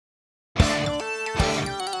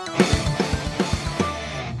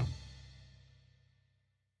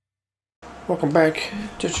Welcome back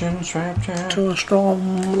to Chinstrap Chaps. to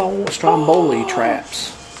Stromboli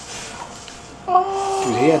Traps.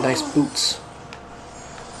 Dude, he had nice boots.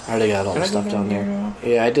 I already got all the stuff down there. Now?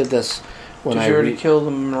 Yeah, I did this when Did you already kill the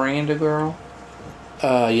Miranda girl?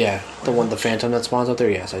 Yeah, the phantom that spawns out there.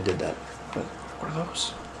 Yes, I did that. But what are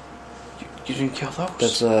those? You didn't kill those?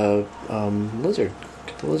 That's a lizard.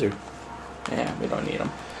 Get the lizard. Yeah, we don't need them.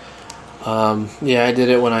 Yeah, I did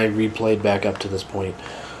it when I replayed back up to this point.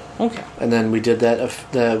 Okay. And then we did that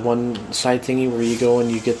one side thingy where you go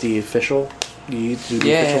and you get the official. You do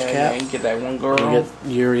the official's cap. Yeah, you get that one girl. You get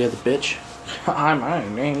Yuria the bitch. Hi, my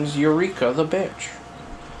name's Eureka the bitch.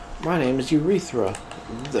 My name is Urethra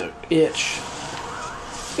the itch.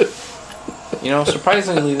 You know,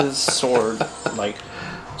 surprisingly, this sword like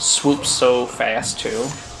swoops so fast too.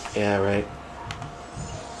 Yeah, right.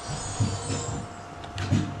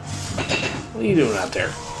 What are you doing out there?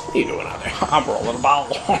 What are you doing out there? I'm rolling a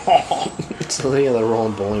ball. So they're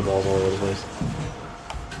rolling bowling balls all over the place.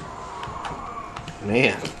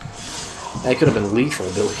 Man, that could have been lethal,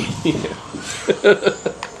 Billy.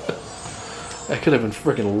 That could have been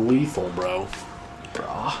freaking lethal, bro.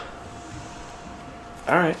 Brah.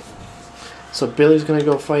 Alright. So Billy's gonna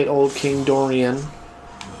go fight old King Dorian.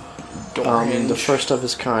 The first of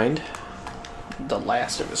his kind. The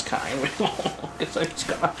last of his kind.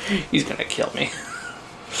 He's gonna kill me.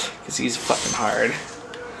 Because he's fucking hard.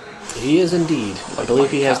 He is indeed. I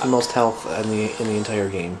believe he has God. the most health in the entire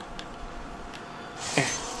game.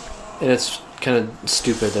 And it's kind of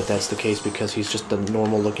stupid that that's the case because he's just a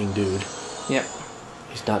normal looking dude. Yep.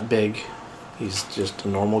 He's not big. He's just a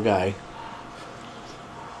normal guy.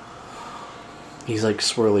 He's like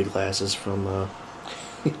swirly glasses from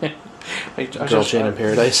Girl Chain in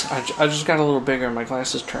Paradise. I just got a little bigger and my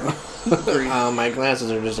glasses turned green. My glasses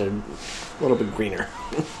are just a little bit greener.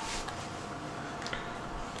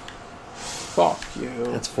 Fuck you.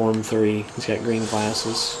 That's Form 3. He's got green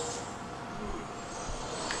glasses.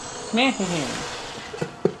 I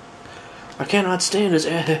cannot stand his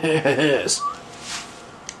ass.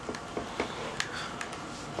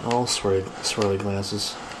 All swirly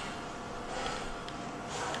glasses.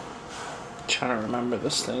 Trying to remember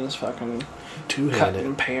this thing's fucking Two-handed. cut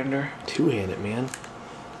and pander. Two-handed, man.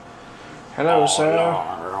 Hello, sir.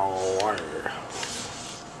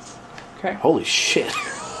 Okay. Holy shit.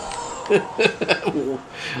 And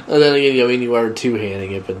then again, I mean, you are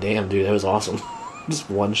two-handing it, but damn, dude, that was awesome. Just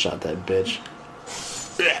one-shot that bitch.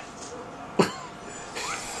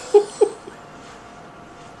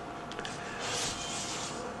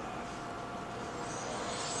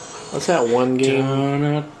 What's that one game?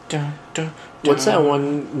 What's that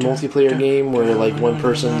one multiplayer game where like one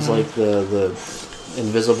person's like the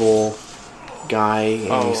invisible guy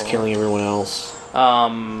and he's killing everyone else?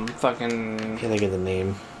 Fucking. Can't think of the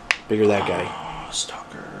name. Bigger that guy.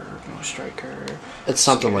 Stalker, no striker. It's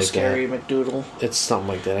something like Scary that. McDoodle. It's something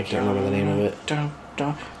like that. I can't remember the name of it.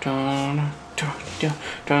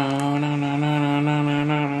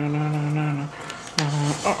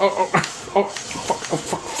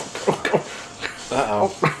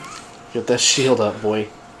 Uh-oh. Get that shield up, boy.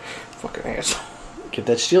 Fucking asshole. Get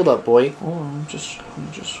that shield up, boy. Oh, I'm just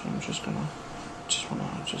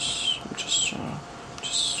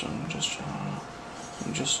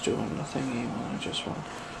doing the thingy. I just wanna.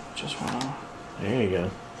 There you go.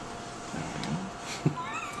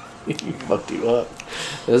 He fucked you up.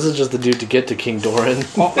 This is just the dude to get to King Doran.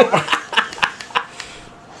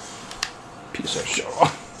 Piece of shit.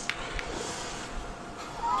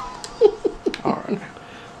 Alright.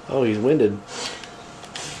 Oh, he's winded.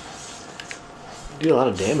 You do a lot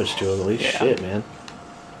of damage to him, at least. Yeah. Shit, man.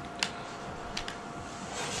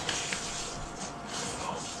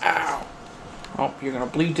 Ow. Oh, you're gonna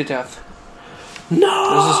bleed to death.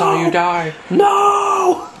 No! This is how you die.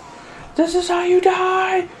 No! This is how you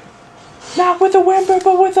die. Not with a whimper,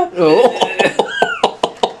 but with a... Oh.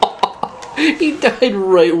 He died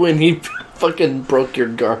right when he fucking broke your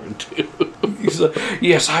guard, dude. He's like,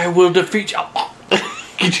 yes, I will defeat you.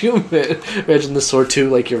 Could you imagine the sword too?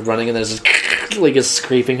 Like you're running and there's just like a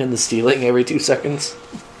scraping in the ceiling every 2 seconds.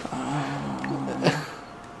 I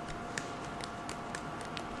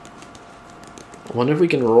wonder if we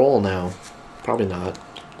can roll now. Probably not.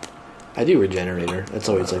 I do Regenerator. That's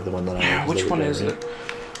always like the one that I Yeah, which one is it?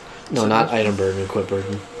 No, not item burden, equip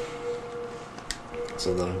burden.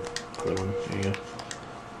 So the other one. There you go.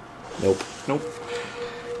 Nope.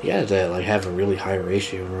 You gotta like have a really high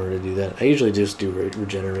ratio in order to do that. I usually just do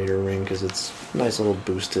Regenerator Ring because it's a nice little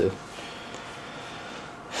boost to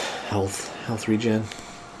health regen.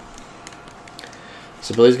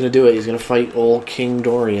 So Billy's gonna do it. He's gonna fight old King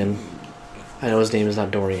Dorian. I know his name is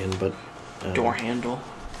not Dorian, but Door handle.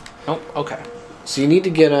 Nope. Okay. So you need to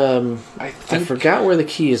get I forgot where the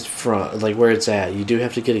key is from, like where it's at. You do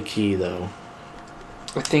have to get a key though.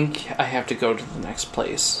 I think I have to go to the next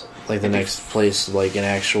place. Like the next place, like an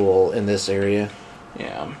actual in this area.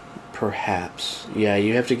 Yeah. Perhaps. Yeah,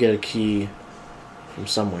 you have to get a key from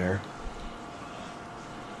somewhere.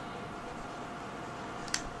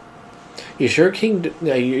 You sure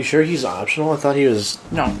are you sure he's optional? I thought he was.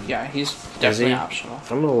 No. Yeah, he's definitely optional.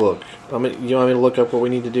 I'm gonna look. You want me to look up what we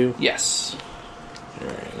need to do? Yes.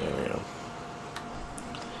 Alright, there we go.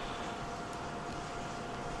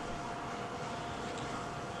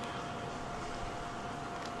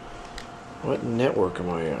 What network am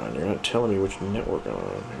I on? You're not telling me which network I'm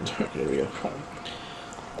on. Here we go.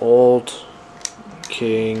 Alt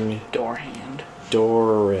King Doorhand.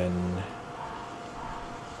 Doran.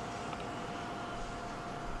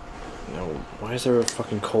 No, why is there a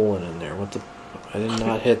fucking colon in there? What the? I did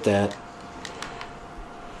not hit that.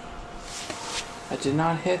 I did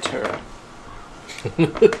not hit her.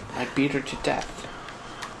 I beat her to death.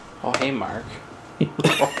 Oh, hey, Mark.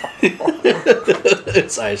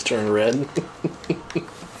 Its eyes turn red.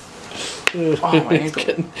 Oh, my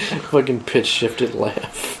ankle. Fucking pitch shifted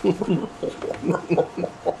laugh.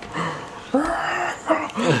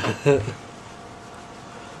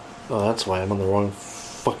 Oh, that's why I'm on the wrong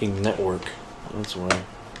fucking network. That's why.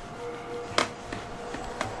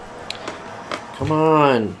 Come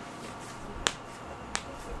on.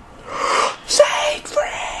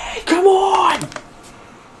 Siegfried! Come on!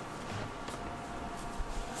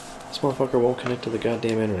 This motherfucker won't connect to the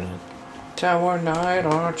goddamn internet. Tower Night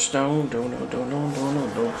Archstone, do no do no do no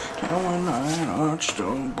do. Tower Night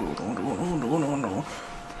Archstone, do no do no do no do.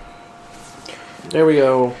 There we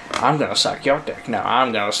go. I'm gonna suck your dick. Now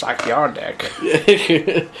I'm gonna suck your dick.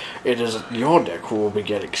 It is your dick who will be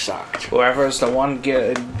getting sucked. Whoever's the one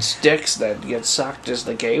sticks that gets sucked is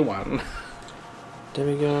the gay one.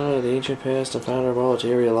 Demigod of the ancient past and founder of all its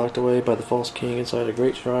area, locked away by the false king inside a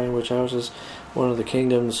great shrine which houses one of the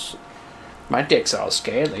kingdom's. My dick's all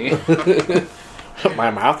scaly. My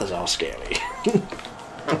mouth is all scaly.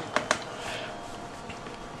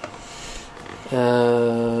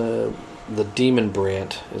 The demon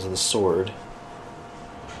brant is the sword.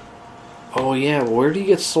 Oh yeah, where do you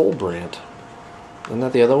get soul brant? Isn't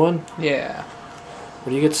that the other one? Yeah.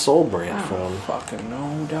 Where do you get soul brant I don't from? fucking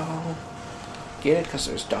know, dog. Get it? Because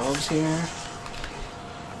there's dogs here.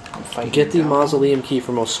 I'm fighting. Get the mausoleum key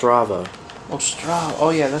from Ostrava. Ostrava.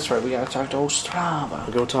 Oh yeah, that's right. We gotta talk to Ostrava.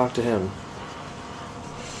 Go talk to him.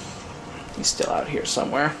 He's still out here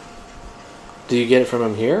somewhere. Do you get it from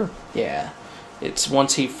him here? Yeah. It's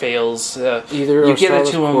once he fails. Either you give it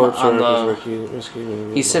to him corpse on or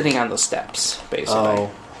the. He's sitting on the steps, basically. Oh.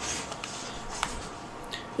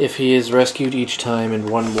 If he is rescued each time in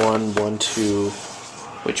 1-1, 1-2,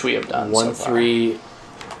 which we have done 1-3,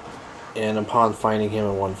 and upon finding him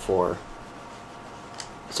in 1-4.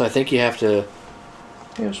 So I think you have to.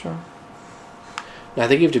 Yeah, sure. I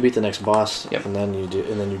think you have to beat the next boss, yep. and then you do,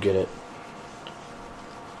 and then you get it.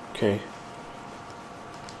 Okay.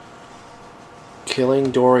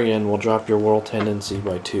 Killing Dorian will drop your world tendency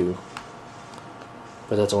by 2.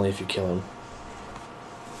 But that's only if you kill him.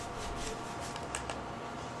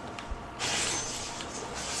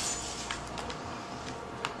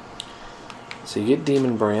 So you get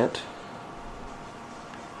Demon Brant.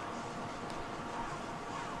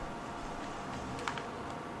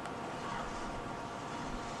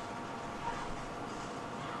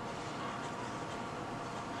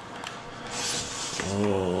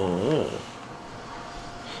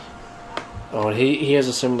 Oh, and he has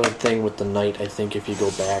a similar thing with the knight. I think if you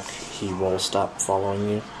go back, he will stop following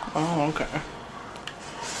you. Oh, okay.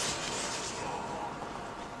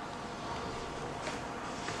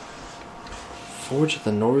 Forge of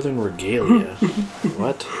the Northern Regalia.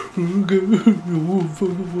 What?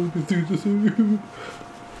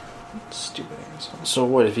 Stupid asshole. So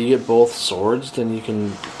what, if you get both swords, then you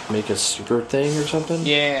can make a super thing or something?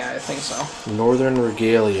 Yeah, I think so. Northern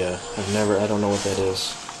Regalia. I don't know what that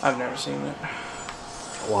is. I've never seen it.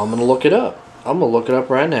 Well, I'm gonna look it up. I'm gonna look it up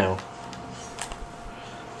right now.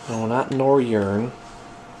 No, not Noryern.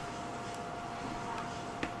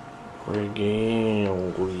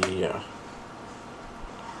 Regalia.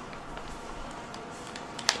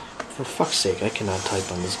 For fuck's sake, I cannot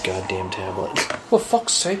type on this goddamn tablet. For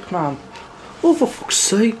fuck's sake, man. Oh, for fuck's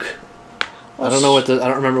sake. I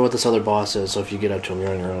don't remember what this other boss is, so if you get up to him,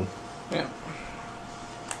 you're on your own. Yeah.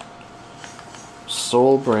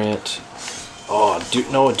 Soul Brant. Oh,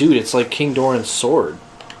 dude, it's like King Doran's sword.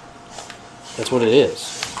 That's what it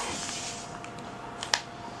is.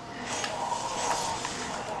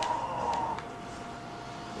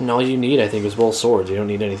 And all you need, I think, is both swords. You don't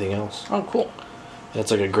need anything else. Oh, cool. That's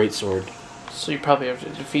like a great sword. So you probably have to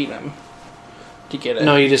defeat him to get it.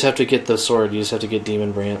 No, you just have to get the sword. You just have to get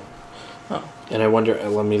Demon Brant. Oh. And I wonder,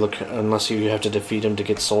 let me look, unless you have to defeat him to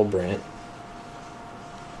get Soul Brant.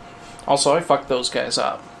 Also, I fucked those guys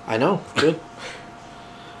up. I know. Good.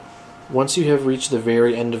 Once you have reached the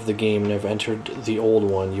very end of the game and have entered the old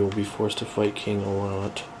one, you will be forced to fight King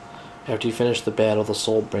Olot. After you finish the battle, the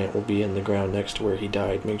Soul Brant will be in the ground next to where he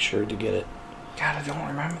died. Make sure to get it. God, I don't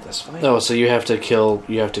remember this fight. Oh, so you have to kill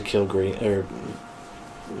Green or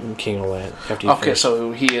King Olot after you Okay, finish.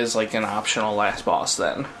 so he is like an optional last boss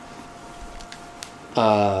then.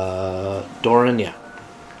 Doran, yeah.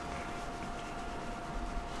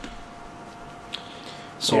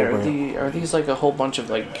 Soul Brant. Are these like a whole bunch of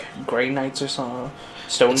like Grey Knights or something?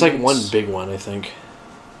 Stone It's like Knights? one big one, I think.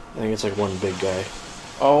 I think it's like one big guy.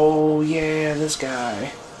 Oh yeah, this guy.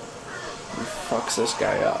 He fucks this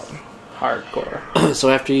guy up. Hardcore.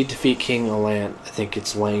 So after you defeat King Olot, I think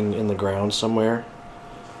it's laying in the ground somewhere.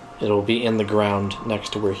 It'll be in the ground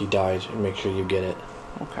next to where he died, and make sure you get it.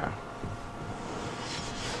 Okay.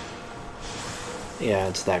 Yeah,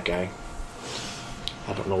 it's that guy.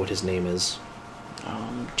 I don't know what his name is.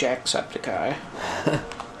 Jacksepticeye.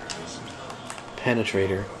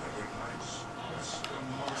 Penetrator.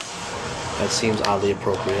 That seems oddly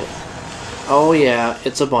appropriate. Oh yeah,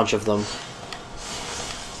 it's a bunch of them.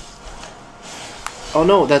 Oh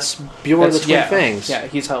no, that's Biorr the Twin Fangs. Yeah,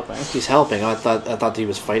 he's helping. He's helping. I thought he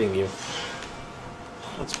was fighting you.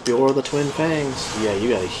 That's Biorr the Twin Fangs. Yeah, you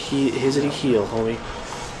gotta heal, homie.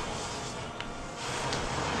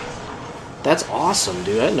 That's awesome,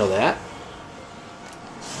 dude. I didn't know that.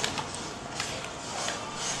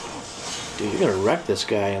 Dude, you're gonna wreck this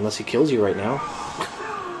guy unless he kills you right now.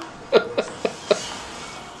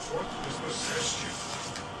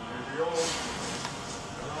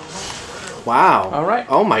 Wow. Alright.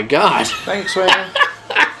 Oh my god. Thanks, man.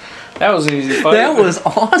 That was an easy fight. That was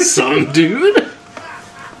awesome, dude.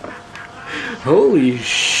 Holy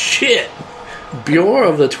shit. Biorr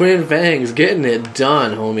of the Twin Fangs getting it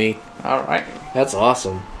done, homie. Alright. That's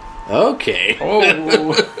awesome. Okay.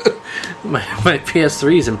 Oh. my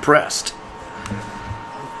PS3 is impressed.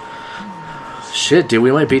 Shit, dude,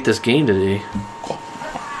 we might beat this game today.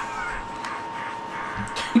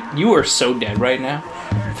 You are so dead right now.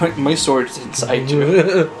 My sword's inside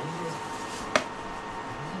you.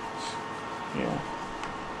 Yeah.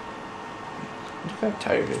 I got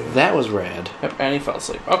tired of it. That was rad. Yep, and he fell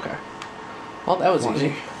asleep. Okay. Well, that was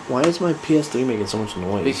easy. Why is my PS3 making so much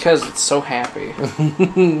noise? Because it's so happy.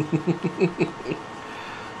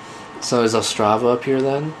 So is Ostrava up here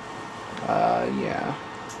then? Yeah.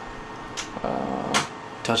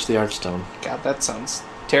 Touch the Archstone. God, that sounds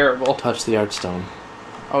terrible. Touch the Archstone.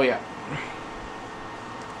 Oh, yeah.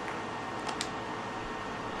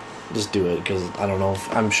 Just do it, because I don't know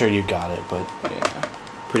if... I'm sure you got it, but... Yeah.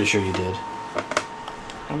 Pretty sure you did.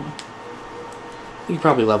 You can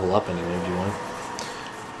probably level up anyway if you want.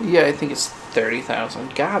 Yeah, I think it's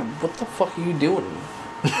 30,000. God, what the fuck are you doing?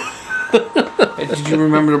 Did you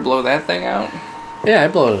remember to blow that thing out? Yeah, I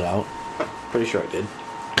blowed it out. Pretty sure I did.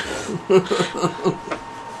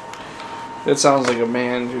 That sounds like a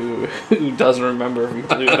man who doesn't remember if he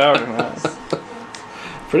blew it out or not.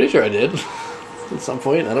 Pretty sure I did. At some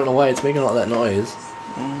point. I don't know why it's making all that noise.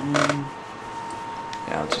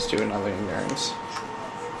 Yeah, I'll just do another endurance.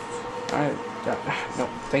 Alright. No,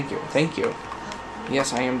 thank you. Thank you.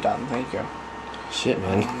 Yes, I am done. Thank you. Shit,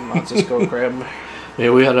 man. I'll just go grab... Maybe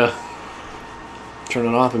we had to turn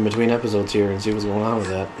it off in between episodes here and see what's going on with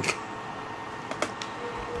that.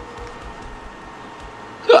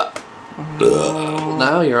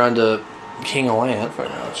 Now you're on to King Olot. Fuck,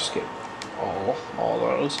 I'll just get all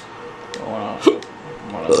those. One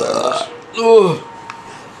of those.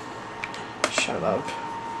 Shut up.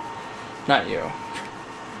 Not you.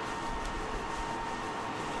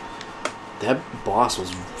 That boss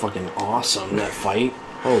was fucking awesome, that fight.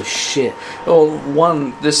 Oh shit. Well,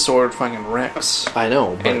 one, this sword fucking wrecks. I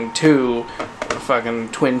know, but... And two, fucking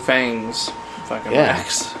Twin Fangs fucking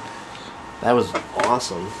wrecks. That was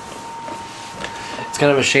awesome. It's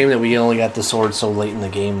kind of a shame that we only got the sword so late in the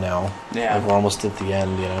game now. Yeah. Like we're almost at the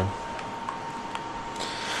end, you know.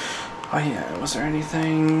 Oh yeah, was there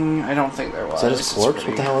anything? I don't think there was. Is that his corpse?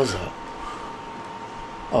 What the hell is that?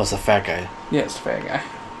 Oh, it's the fat guy. Yeah, it's the fat guy.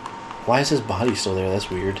 Why is his body still there? That's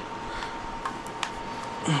weird.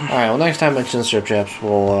 Alright, well next time on Chinstrap Chaps,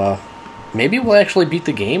 maybe we'll actually beat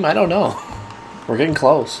the game? I don't know. We're getting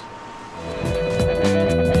close.